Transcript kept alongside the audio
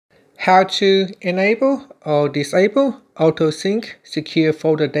How to enable or disable auto-sync secure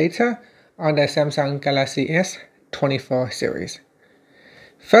folder data on the Samsung Galaxy S24 series.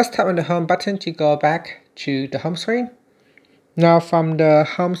 First, tap on the home button to go back to the home screen. Now from the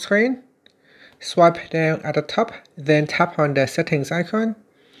home screen, swipe down at the top, then tap on the settings icon.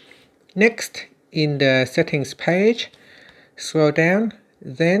 Next, in the settings page, scroll down,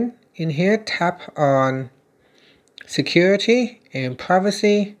 then in here tap on security and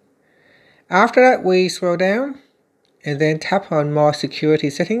privacy. After that, we scroll down and then tap on more security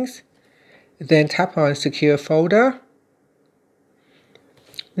settings, then tap on secure folder.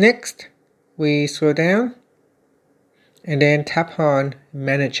 Next, we scroll down and then tap on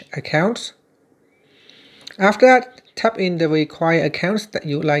manage accounts. After that, tap in the required accounts that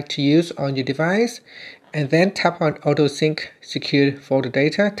you would like to use on your device, and then tap on auto sync secure folder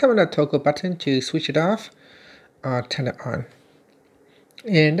data. Tap on the toggle button to switch it off or turn it on.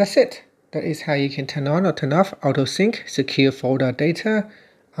 And that's it. That is how you can turn on or turn off auto sync secure folder data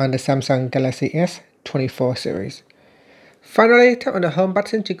on the Samsung Galaxy S24 series. Finally, tap on the home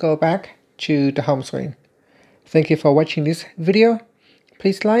button to go back to the home screen. Thank you for watching this video.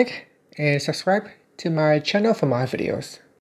 Please like and subscribe to my channel for more videos.